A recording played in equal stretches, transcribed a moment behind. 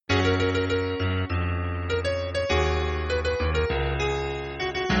Hello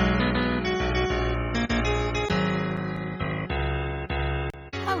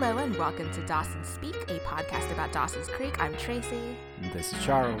and welcome to Dawson Speak, a podcast about Dawson's Creek. I'm Tracy. This is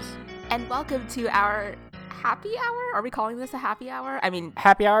Charles. And welcome to our happy hour? Are we calling this a happy hour? I mean,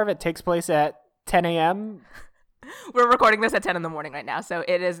 happy hour if it takes place at 10 a.m. We're recording this at 10 in the morning right now, so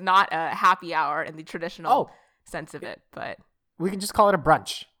it is not a happy hour in the traditional sense of it, but we can just call it a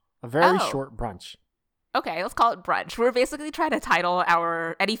brunch. A very short brunch. Okay, let's call it brunch. We're basically trying to title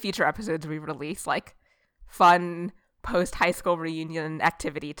any future episodes we release like fun post-high school reunion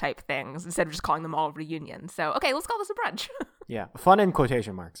activity type things instead of just calling them all reunions. So, okay, let's call this a brunch. Yeah, fun in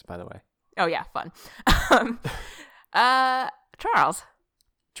quotation marks, by the way. Oh, yeah, fun. Charles.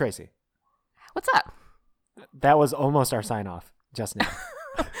 Tracy. What's up? That was almost our sign-off just now.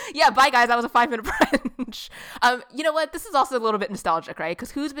 Yeah, bye, guys. That was a 5-minute brunch. You know what? This is also a little bit nostalgic, right?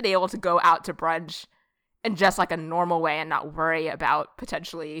 Because who's been able to go out to brunch in just like a normal way and not worry about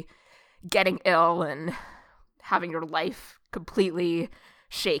potentially getting ill and having your life completely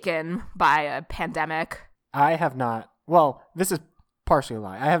shaken by a pandemic? I have not. Well, this is partially a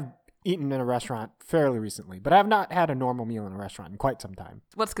lie. I have eaten in a restaurant fairly recently, but I have not had a normal meal in a restaurant in quite some time.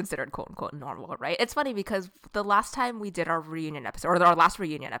 What's considered quote unquote normal, right? It's funny because the last time we did our reunion episode, or our last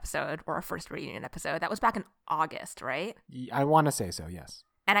reunion episode, or our first reunion episode, that was back in August, right? I want to say so, yes.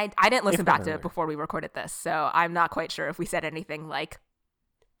 And I didn't listen back to it before we recorded this, so I'm not quite sure if we said anything like,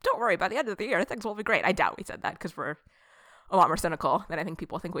 don't worry, by the end of the year, things will be great. I doubt we said that because we're a lot more cynical than I think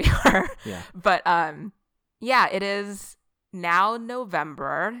people think we are. Yeah. But yeah, it is now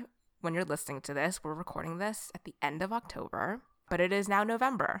November. When you're listening to this, we're recording this at the end of October, but it is now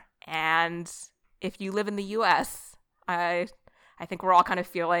November. And if you live in the U.S., I think we're all kind of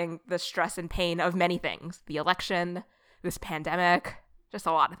feeling the stress and pain of many things. The election, this pandemic, just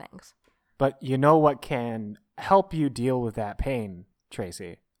a lot of things. But you know what can help you deal with that pain,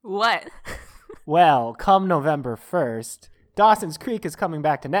 Tracy? What? Well, come November 1st, Dawson's Creek is coming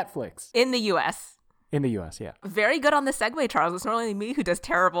back to Netflix. In the U.S. In the U.S., yeah. Very good on the segue, Charles. It's normally me who does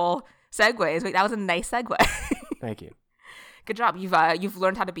terrible segues. Wait, that was a nice segue. Thank you. Good job. You've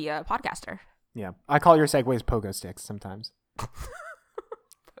learned how to be a podcaster. Yeah. I call your segues pogo sticks sometimes. Pogo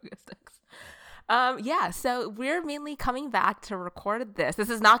sticks. Yeah, so we're mainly coming back to record this. This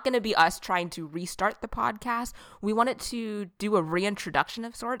is not going to be us trying to restart the podcast. We wanted to do a reintroduction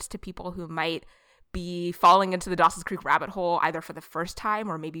of sorts to people who might be falling into the Dawson's Creek rabbit hole either for the first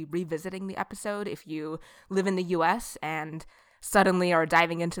time or maybe revisiting the episode if you live in the US and suddenly are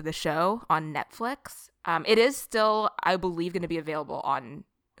diving into the show on Netflix. It is still, I believe, going to be available on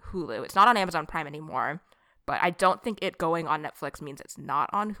Hulu. It's not on Amazon Prime anymore, but I don't think it going on Netflix means it's not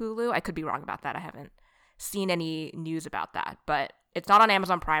on Hulu. I could be wrong about that. I haven't seen any news about that, but it's not on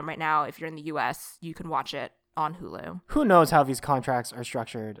Amazon Prime right now. If you're in the US, you can watch it on Hulu. Who knows how these contracts are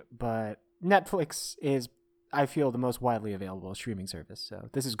structured, but Netflix is, I feel, the most widely available streaming service, so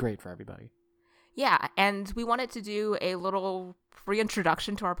this is great for everybody. Yeah, and we wanted to do a little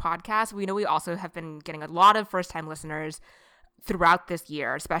reintroduction to our podcast. We know we also have been getting a lot of first-time listeners throughout this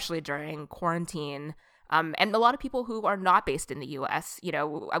year, especially during quarantine, and a lot of people who are not based in the U.S. You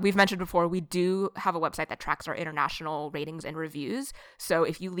know, we've mentioned before, we do have a website that tracks our international ratings and reviews, so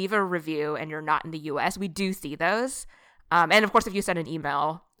if you leave a review and you're not in the U.S., we do see those. And of course, if you send an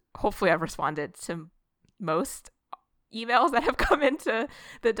email, hopefully I've responded to most emails that have come into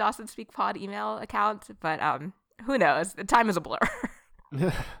the Dawson Speak Pod email account, but who knows? The time is a blur.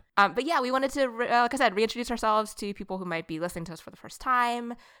 But yeah, we wanted to, like I said, reintroduce ourselves to people who might be listening to us for the first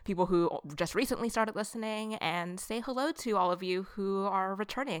time, people who just recently started listening, and say hello to all of you who are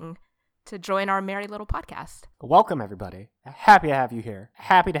returning to join our merry little podcast. Welcome, everybody. Happy to have you here.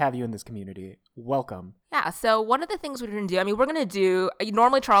 Happy to have you in this community. Welcome. Yeah, so one of the things we're going to do, we're going to do,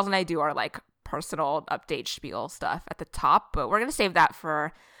 normally Charles and I do our like personal update spiel stuff at the top, but we're going to save that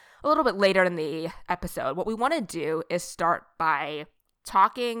for a little bit later in the episode. What we want to do is start by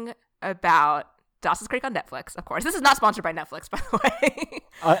talking about Dawson's Creek on Netflix, of course. This is not sponsored by Netflix, by the way.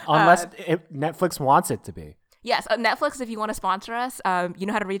 Unless Netflix wants it to be. Yes, Netflix, if you want to sponsor us, you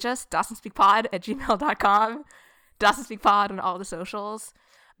know how to reach us, dawsonspeakpod@gmail.com, dawsonspeakpod on all the socials.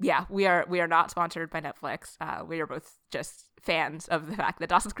 Yeah, we are not sponsored by Netflix. We are both just fans of the fact that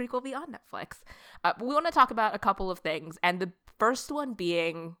Dawson's Creek will be on Netflix. But we want to talk about a couple of things, and the first one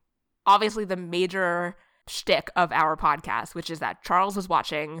being obviously the major shtick of our podcast, which is that Charles was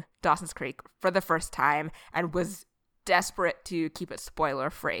watching Dawson's Creek for the first time and was desperate to keep it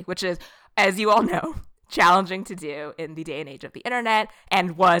spoiler-free, which is, as you all know, challenging to do in the day and age of the internet,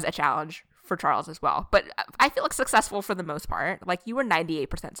 and was a challenge for Charles as well. But I feel like successful for the most part. Like, you were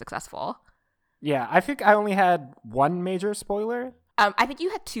 98% successful. Yeah, I think I only had one major spoiler. I think you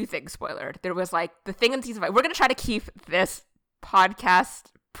had two things spoilered. There was like the thing in season 5. We're going to try to keep this podcast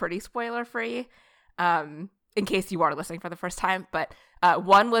pretty spoiler free, in case you are listening for the first time. But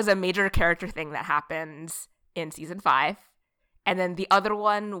one was a major character thing that happens in season 5. And then the other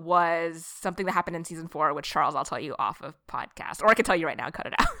one was something that happened in season 4, which, Charles, I'll tell you off of podcast. Or I can tell you right now and cut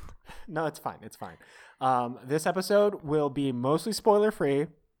it out. No, it's fine. It's fine. This episode will be mostly spoiler free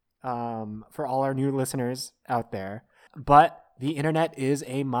for all our new listeners out there. But the internet is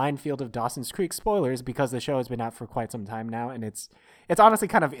a minefield of Dawson's Creek spoilers because the show has been out for quite some time now. And it's honestly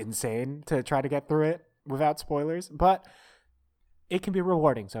kind of insane to try to get through it without spoilers. But it can be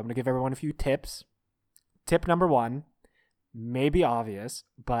rewarding. So I'm going to give everyone a few tips. Tip number 1. May be obvious,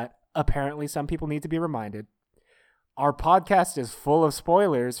 but apparently some people need to be reminded. Our podcast is full of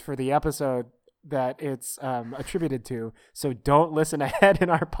spoilers for the episode that it's attributed to, so don't listen ahead in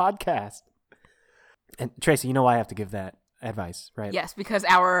our podcast. And Tracy, you know why I have to give that advice, right? Yes, because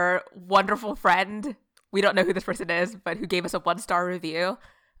our wonderful friend, we don't know who this person is, but who gave us a 1-star review,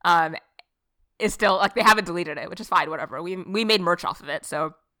 is still, like, they haven't deleted it, which is fine, whatever. We made merch off of it,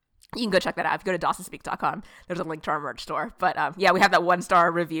 so you can go check that out. If you go to dawsonspeak.com, there's a link to our merch store. But yeah, we have that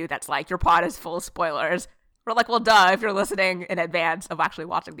 1-star review that's like, your pod is full of spoilers. We're like, well, duh, if you're listening in advance of actually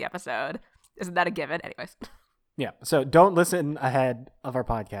watching the episode. Isn't that a given? Anyways. Yeah, so don't listen ahead of our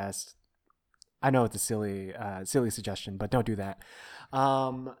podcast. I know it's a silly suggestion, but don't do that.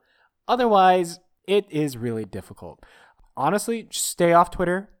 Otherwise, it is really difficult. Honestly, just stay off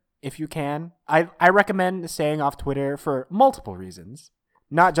Twitter if you can. I recommend staying off Twitter for multiple reasons.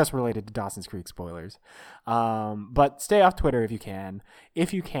 Not just related to Dawson's Creek spoilers. But stay off Twitter if you can.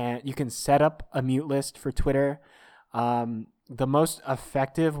 If you can't, you can set up a mute list for Twitter. The most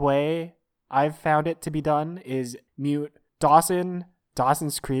effective way I've found it to be done is mute Dawson,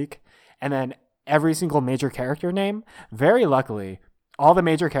 Dawson's Creek, and then every single major character name. Very luckily, all the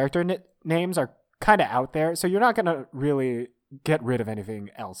major character names are kind of out there, so you're not going to really get rid of anything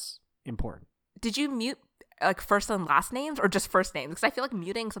else important. Did you mute like first and last names or just first names? Because I feel like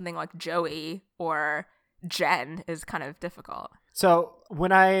muting something like Joey or Jen is kind of difficult. So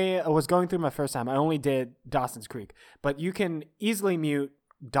when I was going through my first time, I only did Dawson's Creek, but you can easily mute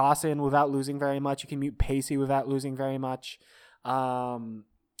Dawson without losing very much. You can mute Pacey without losing very much. Joey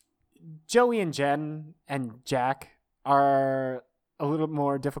and Jen and Jack are a little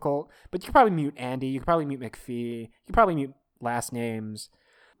more difficult, but you can probably mute Andy. You can probably mute McPhee. You can probably mute last names.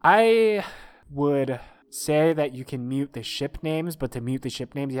 I would say that you can mute the ship names, but to mute the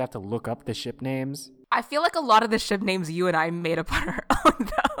ship names, you have to look up the ship names. I feel like a lot of the ship names you and I made up on our own,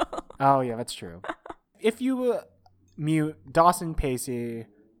 though. Oh, yeah, that's true. If you mute Dawson, Pacey,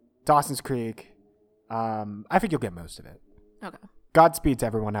 Dawson's Creek, I think you'll get most of it. Okay. Godspeed to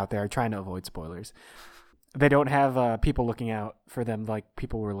everyone out there trying to avoid spoilers. They don't have people looking out for them like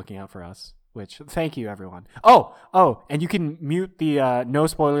people were looking out for us, which, thank you, everyone. Oh, and you can mute the no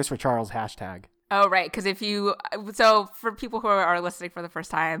spoilers for Charles hashtag. Oh, right. Because so for people who are listening for the first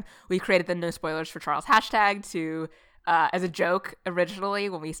time, we created the no spoilers for Charles hashtag to, as a joke originally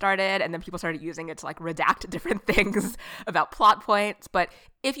when we started, and then people started using it to like redact different things about plot points. But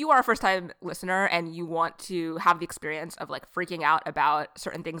if you are a first time listener and you want to have the experience of like freaking out about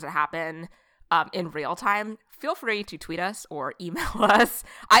certain things that happen in real time, feel free to tweet us or email us.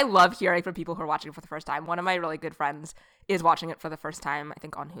 I love hearing from people who are watching it for the first time. One of my really good friends is watching it for the first time, I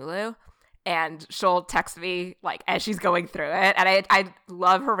think on Hulu. And she'll text me like as she's going through it. And I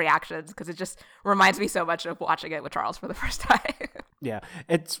love her reactions because it just reminds me so much of watching it with Charles for the first time. Yeah.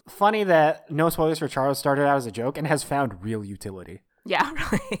 It's funny that no spoilers for Charles started out as a joke and has found real utility. Yeah,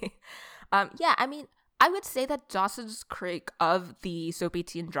 really. Yeah, I mean, I would say that Dawson's Creek of the soapy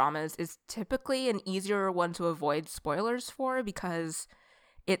teen dramas is typically an easier one to avoid spoilers for because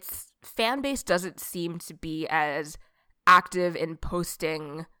its fan base doesn't seem to be as active in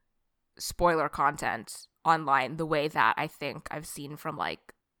posting spoiler content online the way that I think I've seen from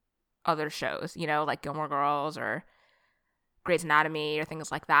like other shows, you know, like Gilmore Girls or Grey's Anatomy or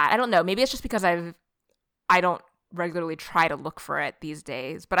things like that. I don't know. Maybe it's just because I don't regularly try to look for it these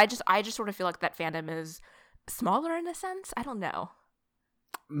days, but I just sort of feel like that fandom is smaller in a sense. I don't know.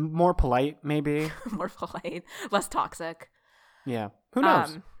 More polite, maybe. More polite, less toxic. Yeah. Who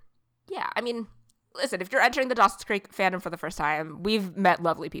knows? Yeah. I mean, listen, if you're entering the Dawson's Creek fandom for the first time, we've met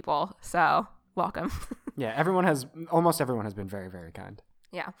lovely people, so welcome. Yeah, almost everyone has been very, very kind.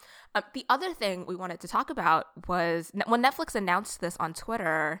 Yeah. The other thing we wanted to talk about was when Netflix announced this on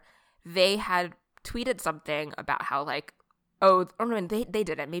Twitter, they had tweeted something about how like Oh, no, they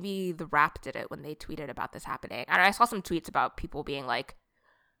did it. Maybe The Wrap did it when they tweeted about this happening. And I saw some tweets about people being like,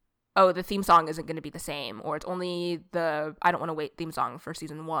 oh, the theme song isn't going to be the same, or it's only the I Don't Want to Wait theme song for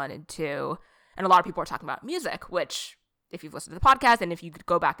season 1 and 2. And a lot of people are talking about music, which if you've listened to the podcast and if you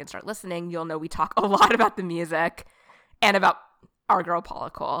go back and start listening, you'll know we talk a lot about the music and about our girl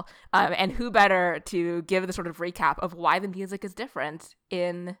Paula Cole. And who better to give the sort of recap of why the music is different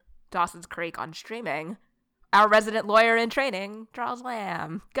in Dawson's Creek on streaming? Our resident lawyer in training, Charles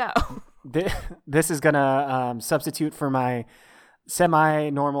Lamb. Go. This is going to substitute for my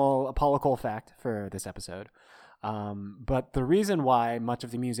semi-normal Paula Cole fact for this episode. But the reason why much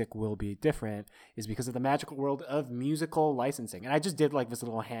of the music will be different is because of the magical world of musical licensing. And I just did like this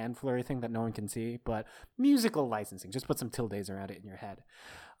little hand flurry thing that no one can see, but musical licensing, just put some tildes around it in your head.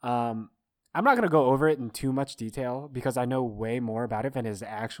 I'm not going to go over it in too much detail because I know way more about it than is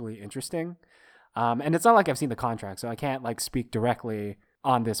actually interesting. And it's not like I've seen the contract, so I can't like speak directly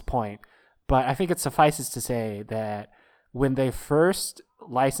on this point. But I think it suffices to say that when they first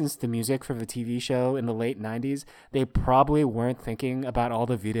licensed the music for the TV show in the late 90s, they probably weren't thinking about all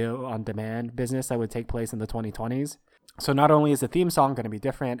the video on demand business that would take place in the 2020s. So not only is the theme song going to be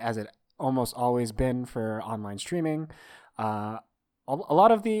different, as it almost always been for online streaming, a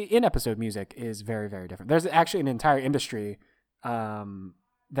lot of the in-episode music is very, very different. There's actually an entire industry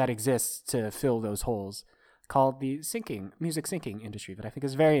that exists to fill those holes called the music syncing industry that I think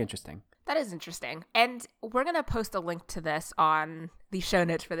is very interesting. That is interesting. And we're going to post a link to this on the show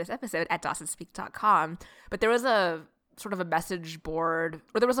notes for this episode at dawsonspeak.com. But there was a sort of a message board,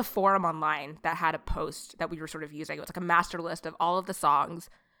 or there was a forum online that had a post that we were sort of using. It was like a master list of all of the songs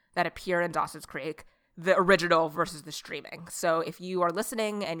that appear in Dawson's Creek, the original versus the streaming. So if you are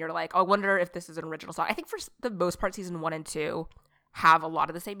listening and you're like, oh, I wonder if this is an original song. I think for the most part, season 1 and 2 have a lot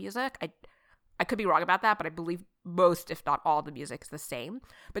of the same music. I could be wrong about that, but I believe most, if not all, the music is the same.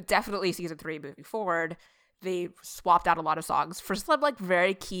 But definitely season 3 moving forward, they swapped out a lot of songs for some like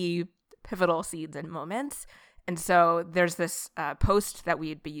very key pivotal scenes and moments. And so there's this post that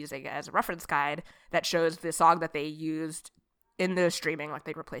we'd be using as a reference guide that shows the song that they used in the streaming, like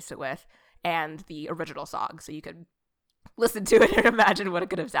they replaced it with, and the original song. So you could listen to it and imagine what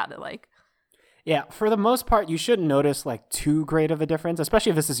it could have sounded like. Yeah, for the most part, you shouldn't notice like too great of a difference,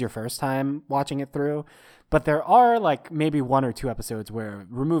 especially if this is your first time watching it through. But there are like maybe 1 or 2 episodes where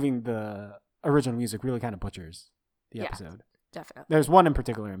removing the original music really kind of butchers the episode. Definitely. There's one in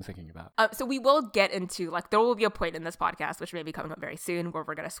particular I'm thinking about. So we will get into, like, there will be a point in this podcast, which may be coming up very soon, where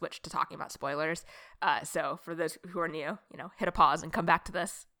we're going to switch to talking about spoilers. So for those who are new, hit a pause and come back to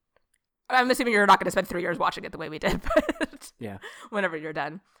this. I'm assuming you're not going to spend 3 years watching it the way we did, but yeah, whenever you're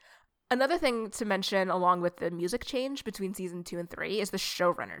done. Another thing to mention along with the music change between season 2 and 3 is the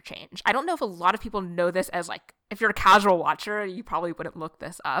showrunner change. I don't know if a lot of people know this as like, if you're a casual watcher, you probably wouldn't look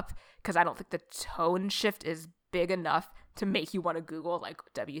this up because I don't think the tone shift is big enough to make you want to Google like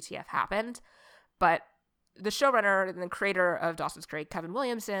WTF happened. But the showrunner and the creator of Dawson's Creek, Kevin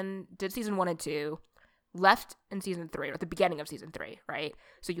Williamson, did season 1 and 2, left in season 3 or at the beginning of season 3, right?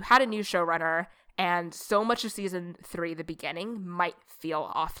 So you had a new showrunner. And so much of season 3, the beginning, might feel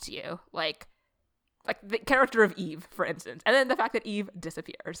off to you. Like the character of Eve, for instance. And then the fact that Eve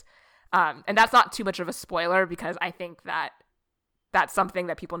disappears. And that's not too much of a spoiler because I think that that's something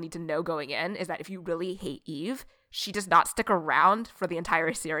that people need to know going in, is that if you really hate Eve, she does not stick around for the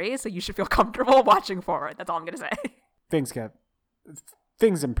entire series. So you should feel comfortable watching forward. That's all I'm going to say.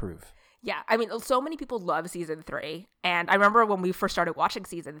 Things improve. Yeah. I mean, so many people love season 3. And I remember when we first started watching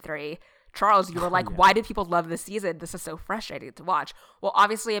season 3, Charles, you were like, why do people love this season? This is so frustrating to watch. Well,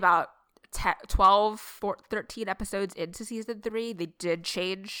 obviously about 13 episodes into season 3, they did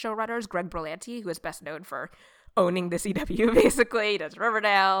change showrunners. Greg Berlanti, who is best known for owning the CW, basically. He does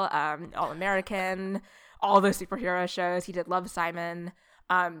Riverdale, All American, all those superhero shows. He did Love, Simon.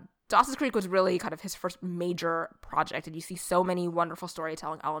 Dawson's Creek was really kind of his first major project, and you see so many wonderful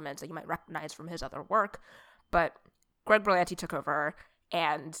storytelling elements that you might recognize from his other work. But Greg Berlanti took over,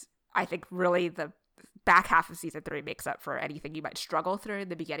 and I think really the back half of season 3 makes up for anything you might struggle through in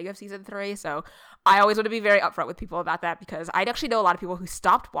the beginning of season 3. So I always want to be very upfront with people about that because I actually know a lot of people who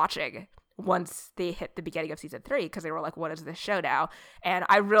stopped watching once they hit the beginning of season 3 because they were like, what is this show now? And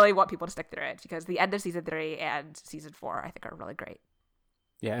I really want people to stick through it because the end of season 3 and season 4 I think are really great.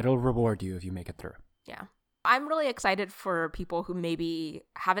 Yeah, it'll reward you if you make it through. Yeah. I'm really excited for people who maybe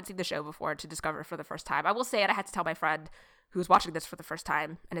haven't seen the show before to discover it for the first time. I will say, and I had to tell my friend who's watching this for the first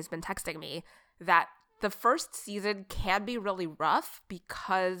time and has been texting me, that the first season can be really rough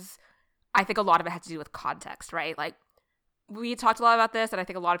because I think a lot of it had to do with context, right? Like, we talked a lot about this, and I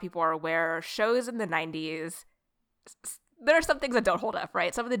think a lot of people are aware shows in the 90s, there are some things that don't hold up,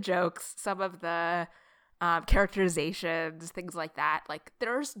 right? Some of the jokes, some of the characterizations, things like that. Like,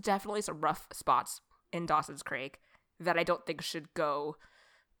 there's definitely some rough spots in Dawson's Creek that I don't think should go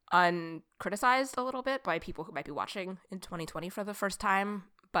uncriticized a little bit by people who might be watching in 2020 for the first time.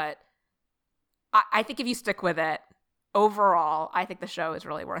 But I think if you stick with it, overall, I think the show is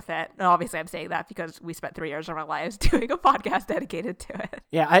really worth it. And obviously, I'm saying that because we spent 3 years of our lives doing a podcast dedicated to it.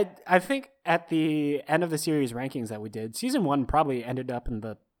 Yeah, I think at the end of the series rankings that we did, season 1 probably ended up in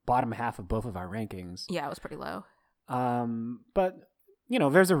the bottom half of both of our rankings. Yeah, it was pretty low. But, you know,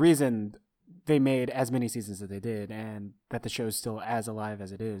 there's a reason they made as many seasons as they did and that the show's still as alive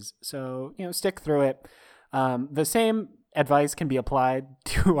as it is. So, you know, stick through it. The same advice can be applied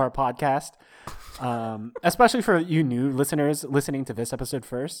to our podcast, especially for you new listeners listening to this episode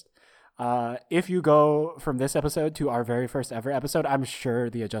first. If you go from this episode to our very first ever episode, I'm sure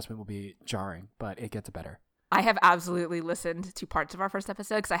the adjustment will be jarring, but it gets better. I have absolutely listened to parts of our first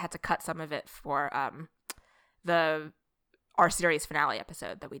episode because I had to cut some of it for our series finale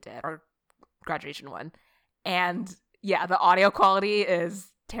episode that we did, our graduation one. And yeah, the audio quality is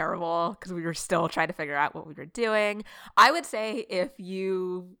terrible because we were still trying to figure out what we were doing. I would say if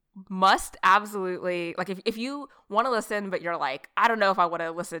you must absolutely, like, if you want to listen, but you're like, I don't know if I want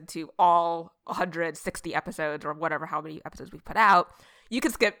to listen to all 160 episodes or whatever, how many episodes we put out, you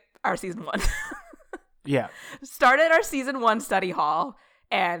can skip our season 1. Yeah. Start at our season 1 study hall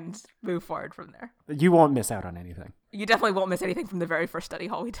and move forward from there. You won't miss out on anything. You definitely won't miss anything from the very first study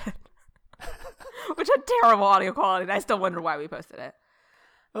hall we did. Which had terrible audio quality, and I still wonder why we posted it.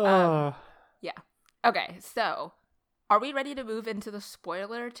 Yeah. Okay, so are we ready to move into the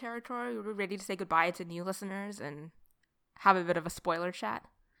spoiler territory? Are we ready to say goodbye to new listeners and have a bit of a spoiler chat?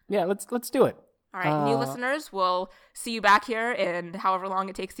 Yeah, let's do it. All right, new listeners, we'll see you back here in however long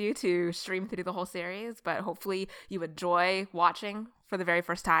it takes you to stream through the whole series, but hopefully you enjoy watching for the very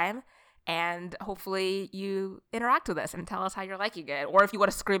first time, and hopefully you interact with us and tell us how you're liking it, or if you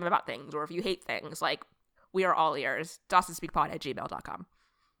want to scream about things, or if you hate things, like, we are all ears. DawsonSpeakPod@gmail.com.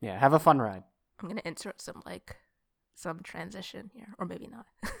 Yeah, have a fun ride. I'm going to insert some transition here, or maybe not.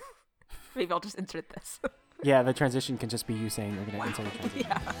 Maybe I'll just insert this. Yeah, the transition can just be you saying you're going to insert a transition.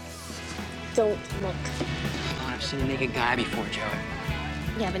 Yeah. Don't look. Oh, I've seen a naked guy before, Joey.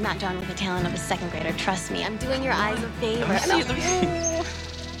 Yeah, but not John with the talent of a second grader. Trust me, I'm doing your eyes a favor. Let me see.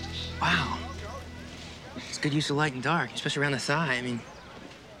 Wow. It's good use of light and dark, especially around the thigh. I mean,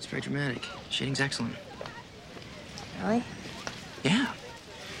 it's very dramatic. Shading's excellent. Really? Yeah.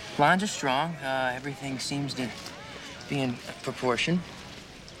 Lines are strong. Everything seems to be in proportion.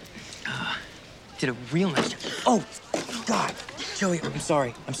 Did a real nice job. Oh, God. Joey, I'm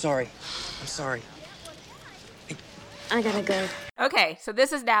sorry. I gotta go. Okay, so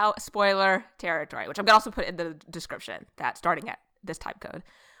this is now spoiler territory, which I'm going to also put in the description that starting at this time code,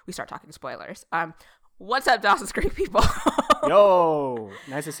 we start talking spoilers. What's up, Dawson's Creek people? Yo,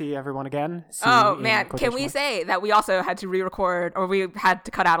 nice to see everyone again. Man, can we say that we also had to re-record, or we had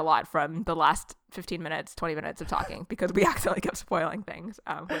to cut out a lot from the last 15 minutes, 20 minutes of talking because we accidentally kept spoiling things.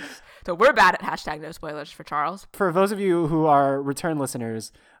 So we're bad at hashtag no spoilers for Charles. For those of you who are return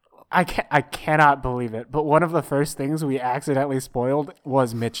listeners, I cannot believe it, but one of the first things we accidentally spoiled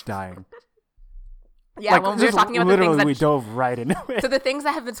was Mitch dying. Yeah, when we were talking about the things that... we dove right into it. So the things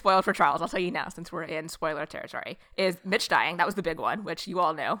that have been spoiled for Charles, I'll tell you now since we're in spoiler territory, is Mitch dying. That was the big one, which you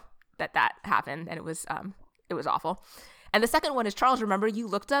all know that happened, and it was awful. And the second one is, Charles, remember you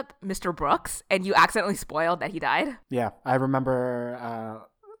looked up Mr. Brooks and you accidentally spoiled that he died? Yeah, I remember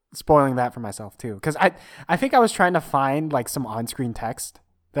spoiling that for myself too. Because I think I was trying to find like some on-screen text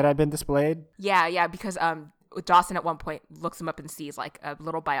that had been displayed. Yeah, because Dawson at one point looks him up and sees like a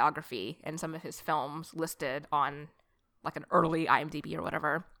little biography and some of his films listed on like an early IMDb or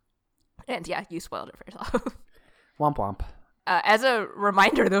whatever. And yeah, you spoiled it for yourself. Womp womp. As a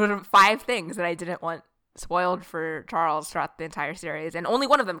reminder, there were 5 things that I didn't want spoiled for Charles throughout the entire series, and only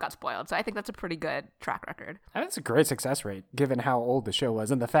one of them got spoiled, so I think that's a pretty good track record. That's a great success rate given how old the show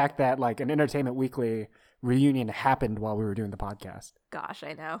was and the fact that like an Entertainment Weekly reunion happened while we were doing the podcast. Gosh,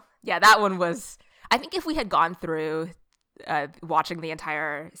 I know. Yeah, that one was, I think if we had gone through watching the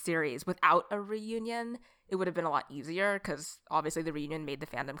entire series without a reunion, it would have been a lot easier because obviously the reunion made the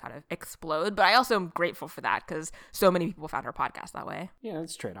fandom kind of explode. But I also am grateful for that because so many people found our podcast that way. Yeah,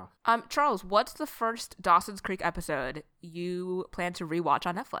 it's a trade-off. Charles, what's the first Dawson's Creek episode you plan to rewatch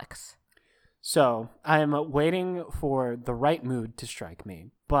on Netflix? So I'm waiting for the right mood to strike me.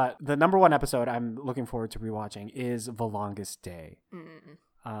 But the number one episode I'm looking forward to rewatching is The Longest Day.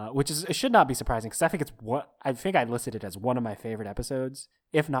 It should not be surprising because I think I listed it as one of my favorite episodes,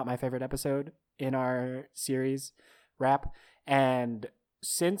 if not my favorite episode in our series wrap. And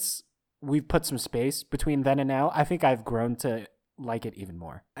since we've put some space between then and now, I think I've grown to like it even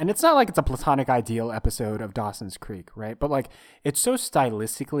more. And it's not like it's a platonic ideal episode of Dawson's Creek, right? But like it's so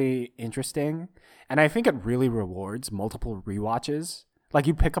stylistically interesting, and I think it really rewards multiple rewatches. Like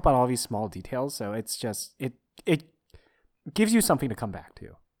you pick up on all these small details, so it's just it gives you something to come back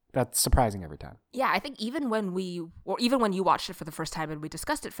to. That's surprising every time. Yeah, I think even when you watched it for the first time and we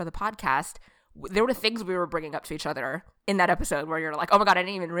discussed it for the podcast, there were things we were bringing up to each other in that episode where you're like, oh my God, I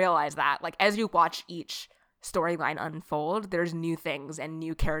didn't even realize that. Like as you watch each storyline unfold, there's new things and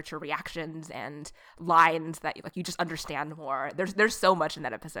new character reactions and lines that like you just understand more. There's so much in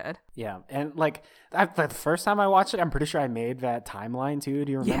that episode. Yeah, and like the first time I watched it, I'm pretty sure I made that timeline too.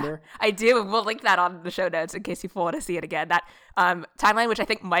 Do you remember? Yeah, I do. We'll link that on the show notes in case you want to see it again. That timeline, which I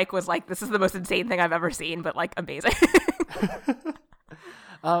think Mike was like, this is the most insane thing I've ever seen, but like amazing.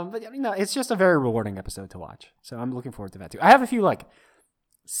 But you know, it's just a very rewarding episode to watch. So I'm looking forward to that too. I have a few like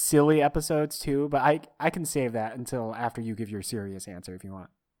silly episodes too, but I can save that until after you give your serious answer if you want.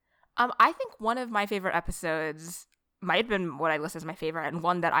 I think one of my favorite episodes might have been what I list as my favorite, and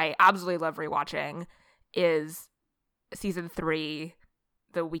one that I absolutely love rewatching is season 3,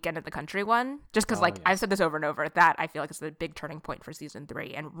 the Weekend in the Country one. Just because yes. I've said this over and over, that I feel like it's the big turning point for season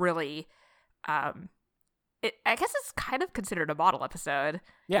 3, and really, I guess it's kind of considered a model episode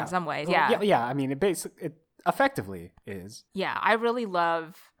in some ways. Well, yeah. I mean, it effectively is. Yeah, I really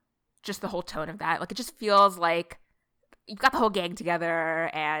love just the whole tone of that. Like, it just feels like you've got the whole gang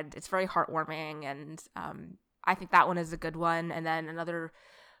together, and it's very heartwarming, and I think that one is a good one. And then another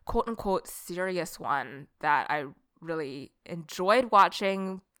quote-unquote serious one that I really enjoyed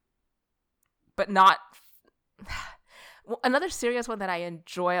watching, but not... Another serious one that I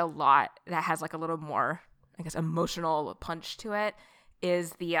enjoy a lot that has like a little more, I guess, emotional punch to it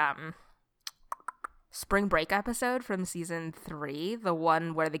is the Spring Break episode from season 3, the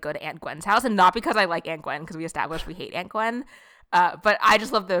one where they go to Aunt Gwen's house. And not because I like Aunt Gwen, because we established we hate Aunt Gwen, but I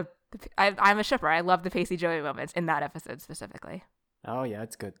just love I'm a shipper. I love the Pacey Joey moments in that episode specifically. Oh yeah,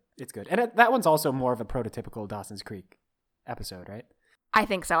 it's good. It's good. And that one's also more of a prototypical Dawson's Creek episode, right? I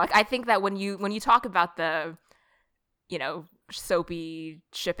think so. Like, I think that when you talk about the, you know, soapy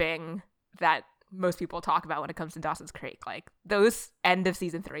shipping that most people talk about when it comes to Dawson's Creek, like those end of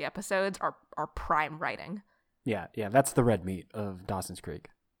season 3 episodes are prime writing. Yeah, that's the red meat of Dawson's Creek.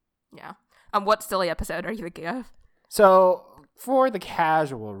 Yeah. What silly episode are you thinking of? So for the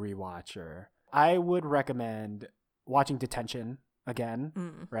casual rewatcher, I would recommend watching Detention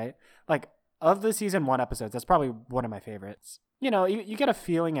again, right? Like of the season 1 episodes, that's probably one of my favorites. You know, you get a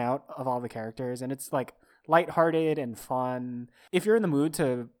feeling out of all the characters, and it's like lighthearted and fun. If you're in the mood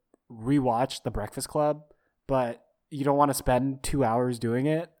to rewatch The Breakfast Club, but you don't want to spend 2 hours doing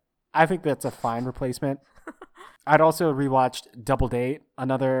it, I think that's a fine replacement. I'd also rewatched Double Date,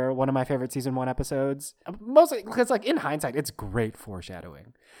 another one of my favorite season 1 episodes. Mostly because, like, in hindsight, it's great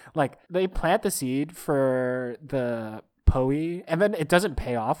foreshadowing. Like, they plant the seed for the Poe, and then it doesn't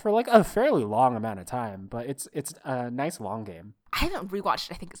pay off for like a fairly long amount of time, but it's a nice long game. I haven't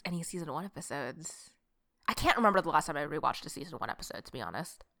rewatched, I think, any season 1 episodes. I can't remember the last time I rewatched a season 1 episode, to be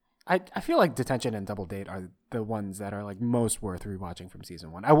honest. I feel like Detention and Double Date are the ones that are like most worth rewatching from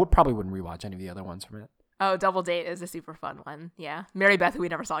season 1. I probably wouldn't rewatch any of the other ones from it. Oh, Double Date is a super fun one. Yeah. Mary Beth, who we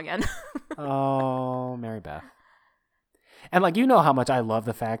never saw again. Oh, Mary Beth. And like, you know how much I love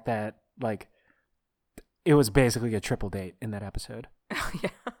the fact that like it was basically a triple date in that episode. Oh, yeah.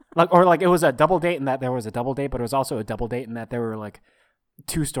 Like it was a double date in that there was a double date, but it was also a double date in that there were like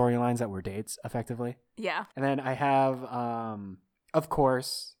 2 storylines that were dates effectively. Yeah. And then I have of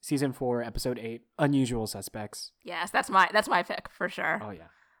course, season 4, episode 8, Unusual Suspects. Yes, that's my pick for sure. Oh yeah.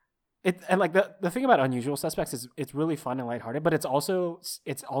 And like the thing about Unusual Suspects is it's really fun and lighthearted, but it also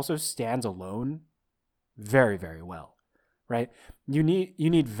stands alone very, very well. Right? You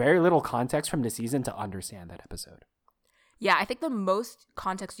need very little context from the season to understand that episode. Yeah, I think the most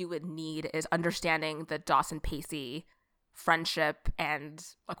context you would need is understanding the Dawson Pacey friendship and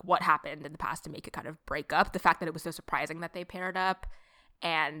like what happened in the past to make it kind of break up. The fact that it was so surprising that they paired up,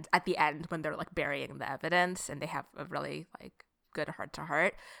 and at the end when they're like burying the evidence and they have a really like good heart to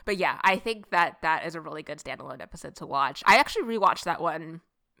heart. But yeah, I think that is a really good standalone episode to watch. I actually rewatched that one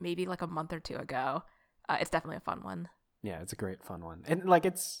maybe like a month or 2 ago. It's definitely a fun one. Yeah, it's a great fun one. And like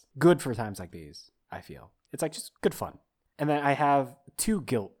it's good for times like these, I feel. It's like just good fun. And then I have 2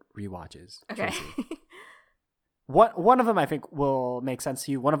 guilt rewatches. Okay. One of them I think will make sense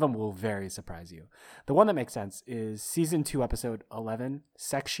to you. One of them will very surprise you. The one that makes sense is season 2, episode 11,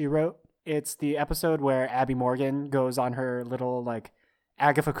 Sex She Wrote. It's the episode where Abby Morgan goes on her little like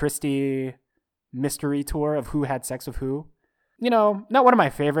Agatha Christie mystery tour of who had sex with who. You know, not one of my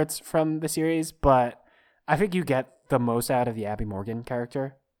favorites from the series, but I think you get the most out of the Abby Morgan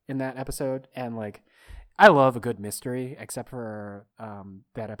character in that episode. And like, I love a good mystery, except for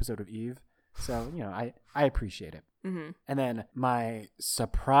that episode of Eve. So, you know, I appreciate it. Mm-hmm. And then my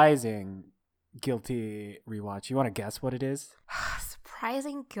surprising guilty rewatch. You want to guess what it is?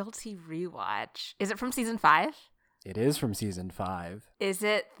 Surprising guilty rewatch. Is it from season 5? It is from season 5. Is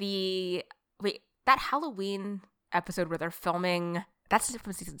it that Halloween episode where they're filming? That's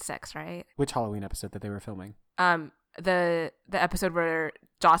from season 6, right? Which Halloween episode that they were filming? The episode where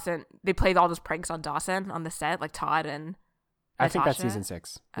they played all those pranks on Dawson on the set, like Todd and I think that's Natasha. season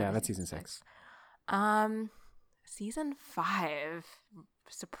 6. Yeah, that's season 6. Season 5,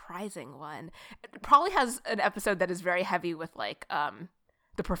 surprising one. It probably has an episode that is very heavy with like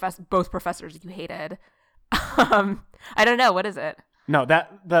both professors you hated. I don't know, what is it? No,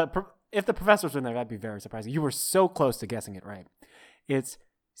 if the professors were in there, that'd be very surprising. You were so close to guessing it right. It's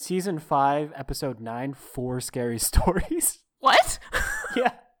season 5, episode 9, 4 Scary Stories. What?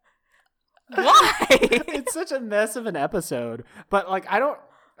 Yeah. Why? It's such a mess of an episode. But like, I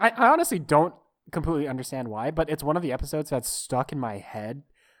honestly don't completely understand why, but it's one of the episodes that's stuck in my head.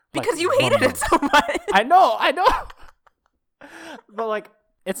 Because you hated it so much. I know. But like,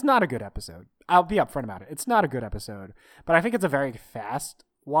 it's not a good episode. I'll be upfront about it. It's not a good episode, but I think it's a very fast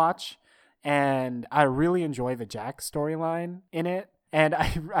watch, and I really enjoy the Jack storyline in it, and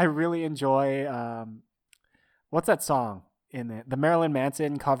I really enjoy what's that song in it? The Marilyn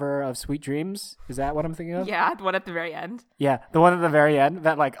Manson cover of Sweet Dreams? Is that what I'm thinking of? Yeah, the one at the very end. Yeah, the one at the very end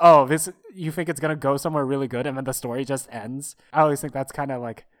that like, oh, you think it's gonna go somewhere really good, and then the story just ends. I always think that's kind of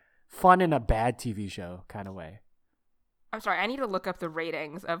like fun in a bad TV show kind of way. I'm sorry, I need to look up the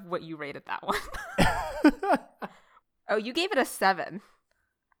ratings of what you rated that one. Oh, you gave it a 7.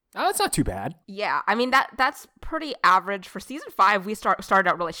 Oh, it's not too bad. Yeah, I mean that's pretty average for season 5. We started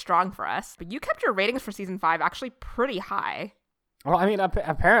out really strong for us, but you kept your ratings for season 5 actually pretty high. Well, I mean,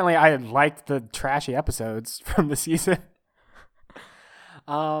 apparently I liked the trashy episodes from the season.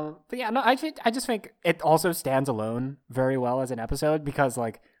 But yeah, no, I just think it also stands alone very well as an episode because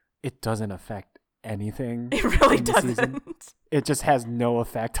like it doesn't affect anything. It really in the doesn't. season. It just has no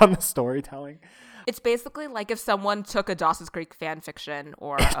effect on the storytelling. It's basically like if someone took a Dawson's Creek fan fiction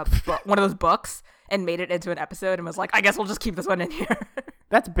or one of those books and made it into an episode and was like, I guess we'll just keep this one in here.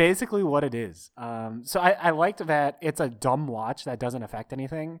 That's basically what it is. So I liked that it's a dumb watch that doesn't affect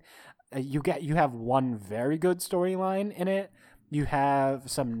anything. You have one very good storyline in it. You have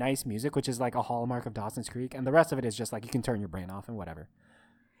some nice music, which is like a hallmark of Dawson's Creek, and the rest of it is just like you can turn your brain off and whatever.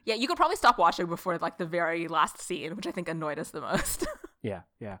 Yeah, you could probably stop watching before like the very last scene, which I think annoyed us the most. Yeah.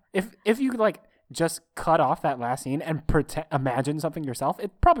 If you could like just cut off that last scene and imagine something yourself,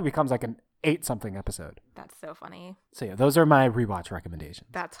 it probably becomes like an 8-something episode. That's so funny. So yeah, those are my rewatch recommendations.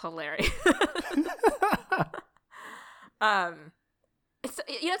 That's hilarious.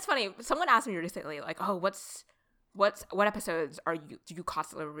 It's funny. Someone asked me recently, like, oh, what episodes do you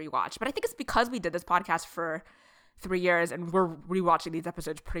constantly rewatch? But I think it's because we did this podcast for 3 years and we're rewatching these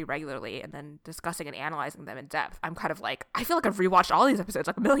episodes pretty regularly and then discussing and analyzing them in depth. I'm kind of like, I feel like I've rewatched all these episodes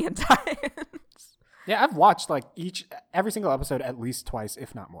like a million times. Yeah, I've watched like every single episode at least twice,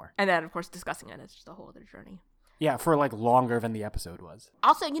 if not more. And then, of course, discussing it is just a whole other journey. Yeah, for like longer than the episode was.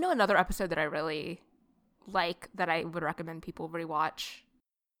 Also, another episode that I really like that I would recommend people rewatch.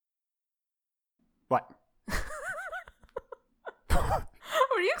 What?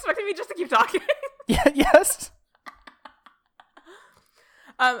 Were you expecting me just to keep talking? Yeah, yes.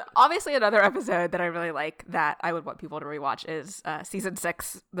 Obviously, another episode that I really like that I would want people to rewatch is season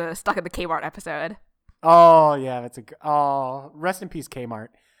 6, the Stuck in the Kmart episode. Oh yeah, rest in peace, Kmart.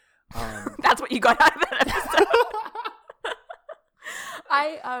 That's what you got out of that episode.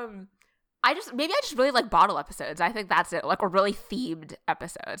 I just really like bottle episodes. I think that's it. Like, or really themed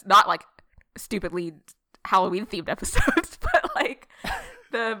episodes, not like stupidly Halloween themed episodes, but like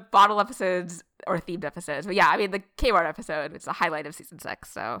the bottle episodes or themed episodes. But yeah, I mean the Kmart episode, it's the highlight of season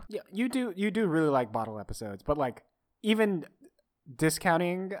 6. So yeah, you do really like bottle episodes, but like even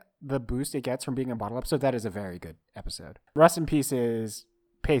discounting the boost it gets from being a bottle episode, that is a very good episode. Rest in peace is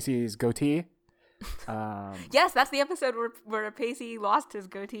Pacey's goatee. Yes, that's the episode where Pacey lost his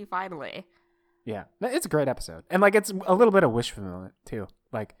goatee finally. Yeah, it's a great episode, and like it's a little bit of wish fulfillment too.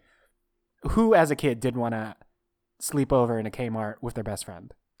 Like, who as a kid did want to sleep over in a Kmart with their best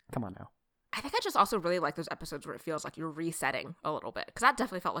friend? Come on now. I think I just also really like those episodes where it feels like you're resetting a little bit, because that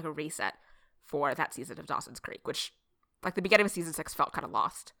definitely felt like a reset for that season of Dawson's Creek, which like the beginning of season 6 felt kind of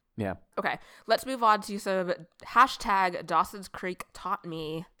lost. Yeah. Okay, let's move on to some hashtag Dawson's Creek taught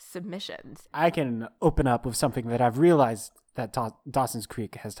me submissions. I can open up with something that I've realized that Dawson's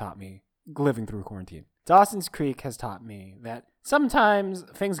Creek has taught me living through quarantine. Dawson's Creek has taught me that sometimes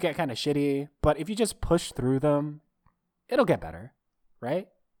things get kind of shitty, but if you just push through them, it'll get better, right?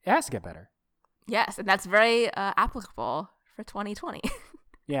 It has to get better. Yes, and that's very applicable for 2020.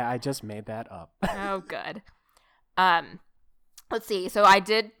 Yeah, I just made that up. Oh, good. Let's see. So I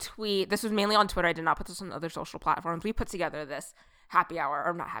did tweet. This was mainly on Twitter. I did not put this on other social platforms. We put together this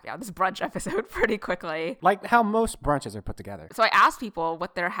this brunch episode pretty quickly. Like how most brunches are put together. So I asked people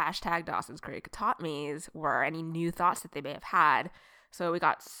what their hashtag Dawson's Creek taught me's were, any new thoughts that they may have had. So we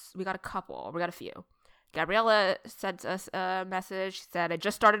got a few. Gabriella sent us a message. She said, I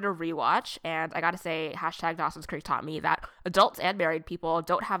just started a rewatch, and I gotta say, hashtag Dawson's Creek taught me that adults and married people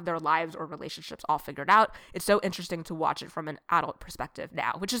don't have their lives or relationships all figured out. It's so interesting to watch it from an adult perspective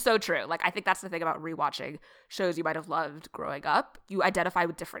now, which is so true. Like, I think that's the thing about rewatching shows you might have loved growing up. You identify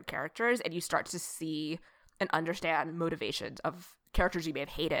with different characters, and you start to see and understand motivations of characters you may have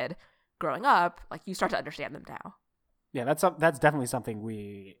hated growing up. Like, you start to understand them now. Yeah, that's definitely something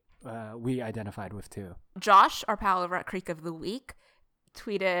we identified with too. Josh, our pal over at Creek of the Week,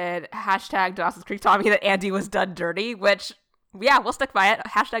 tweeted hashtag Dawson's Creek taught me that Andy was done dirty, which, yeah, we'll stick by it.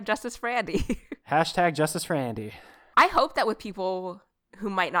 Hashtag justice for Andy. Hashtag justice for Andy. I hope that with people who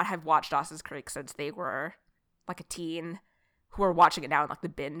might not have watched Dawson's Creek since they were like a teen, who are watching it now in like the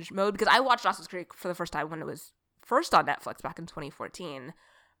binge mode, because I watched Dawson's Creek for the first time when it was first on Netflix back in 2014.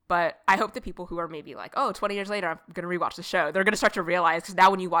 But I hope that people who are maybe like, 20 years later, I'm going to rewatch the show, they're going to start to realize, because now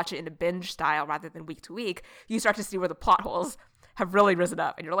when you watch it in a binge style rather than week to week, you start to see where the plot holes have really risen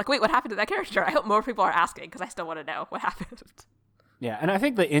up. And you're like, wait, what happened to that character? I hope more people are asking, because I still want to know what happened. Yeah, and I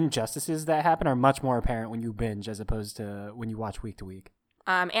think the injustices that happen are much more apparent when you binge as opposed to when you watch week to week.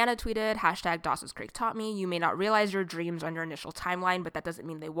 Anna tweeted, hashtag Dawson's Creek taught me, you may not realize your dreams on your initial timeline, but that doesn't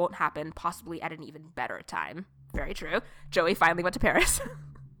mean they won't happen, possibly at an even better time. Very true. Joey finally went to Paris.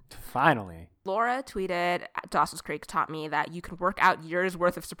 Finally. Laura tweeted, Dawson's Creek taught me that you can work out years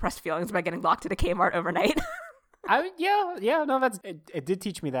worth of suppressed feelings by getting locked in a Kmart overnight. It did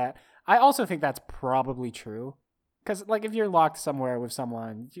teach me that. I also think that's probably true. Because, like, if you're locked somewhere with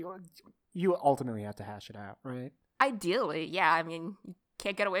someone, you ultimately have to hash it out, right? Ideally, yeah. I mean, you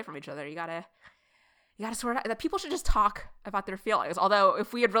can't get away from each other. You gotta sort out that people should just talk about their feelings. Although,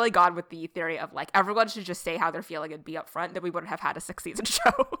 if we had really gone with the theory of, like, everyone should just say how they're feeling and be upfront, then we wouldn't have had a 6-season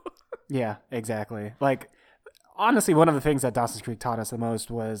show. Yeah, exactly. Like, honestly, one of the things that Dawson's Creek taught us the most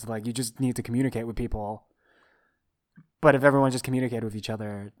was, like, you just need to communicate with people. But if everyone just communicated with each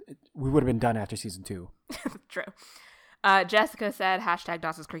other, we would have been done after season 2. True. Jessica said, hashtag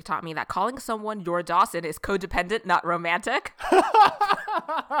Dawson's Creek taught me that calling someone your Dawson is codependent, not romantic.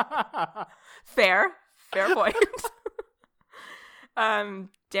 Fair point.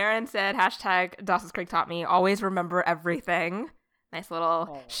 Darren said, hashtag Dawson's Creek taught me, always remember everything. Nice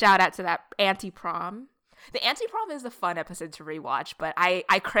little shout out to that anti-prom. The anti-prom is a fun episode to rewatch, but I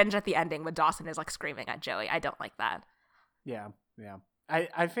cringe at the ending when Dawson is like screaming at Joey. I don't like that. Yeah.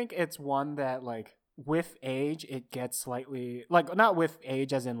 I think it's one that, like, with age, it gets slightly, like, not with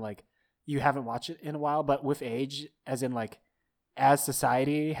age as in, like, you haven't watched it in a while, but with age as in, like, as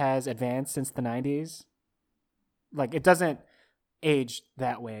society has advanced since the 90s, like, it doesn't age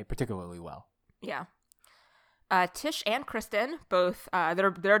that way particularly well. Yeah. Tish and Kristen, both,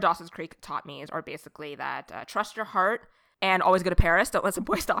 their Dawson's Creek taught me are basically that trust your heart and always go to Paris. Don't let some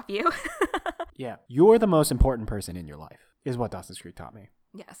boy stop you. Yeah. You're the most important person in your life is what Dawson's Creek taught me.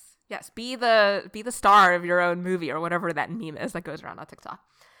 Yes. Be the star of your own movie or whatever that meme is that goes around on TikTok.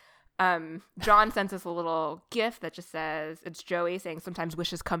 John sent us a little GIF that just says, it's Joey saying sometimes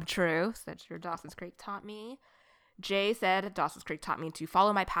wishes come true. So that's your Dawson's Creek taught me. Jay said, Dawson's Creek taught me to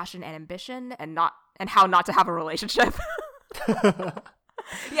follow my passion and ambition and how not to have a relationship.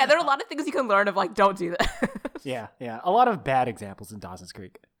 Yeah, there are a lot of things you can learn of, like, don't do this. Yeah. A lot of bad examples in Dawson's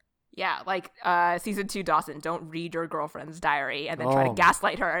Creek. Yeah, like season 2 Dawson, don't read your girlfriend's diary and then try to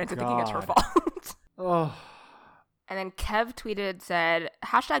gaslight her into thinking it's her fault. Oh. And then Kev tweeted, said,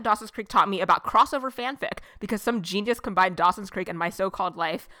 hashtag Dawson's Creek taught me about crossover fanfic because some genius combined Dawson's Creek and My So-Called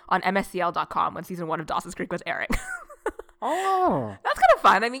Life on MSCL.com when season 1 of Dawson's Creek was airing. Oh. That's kind of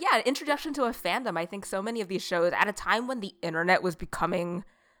fun. I mean, yeah, introduction to a fandom. I think so many of these shows at a time when the internet was becoming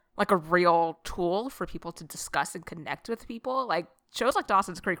like a real tool for people to discuss and connect with people. Like, shows like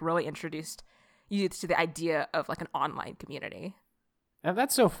Dawson's Creek really introduced youth to the idea of, like, an online community. And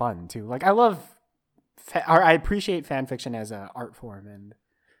that's so fun too. Like, I appreciate fan fiction as an art form,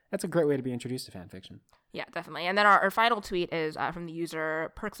 That's a great way to be introduced to fan fiction. Yeah, definitely. And then our final tweet is from the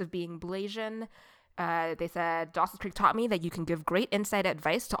user Perks of Being Blasian. They said, Dawson's Creek taught me that you can give great insight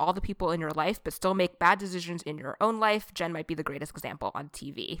advice to all the people in your life, but still make bad decisions in your own life. Jen might be the greatest example on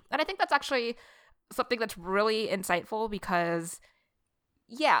TV. And I think that's actually something that's really insightful because,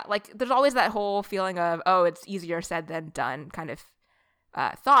 yeah, like there's always that whole feeling of, oh, it's easier said than done kind of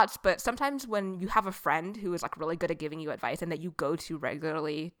thoughts. But sometimes when you have a friend who is like really good at giving you advice and that you go to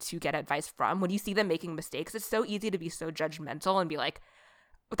regularly to get advice from, when you see them making mistakes, it's so easy to be so judgmental and be like,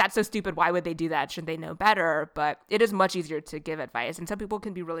 that's so stupid. Why would they do that? Shouldn't they know better? But it is much easier to give advice. And some people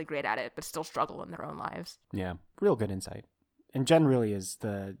can be really great at it, but still struggle in their own lives. Yeah, real good insight. And Jen really is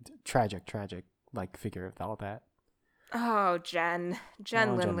the tragic, like figure of all that. Oh, Jen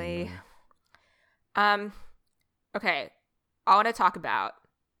Lindley. Okay. I want to talk about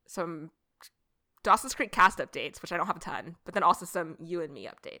some Dawson's Creek cast updates, which I don't have a ton, but then also some You and Me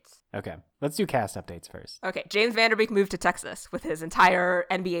updates. Okay, let's do cast updates first. Okay, James Van Der Beek moved to Texas with his entire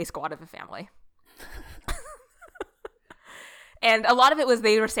NBA squad of a family. And a lot of it was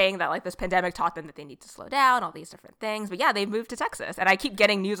they were saying that like this pandemic taught them that they need to slow down, all these different things. But yeah, they moved to Texas, and I keep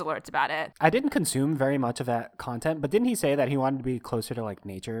getting news alerts about it. I didn't consume very much of that content, but didn't he say that he wanted to be closer to like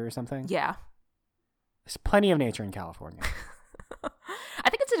nature or something? Yeah. There's plenty of nature in California. I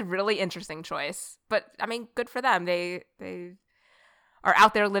think it's a really interesting choice, but I mean, good for them. They are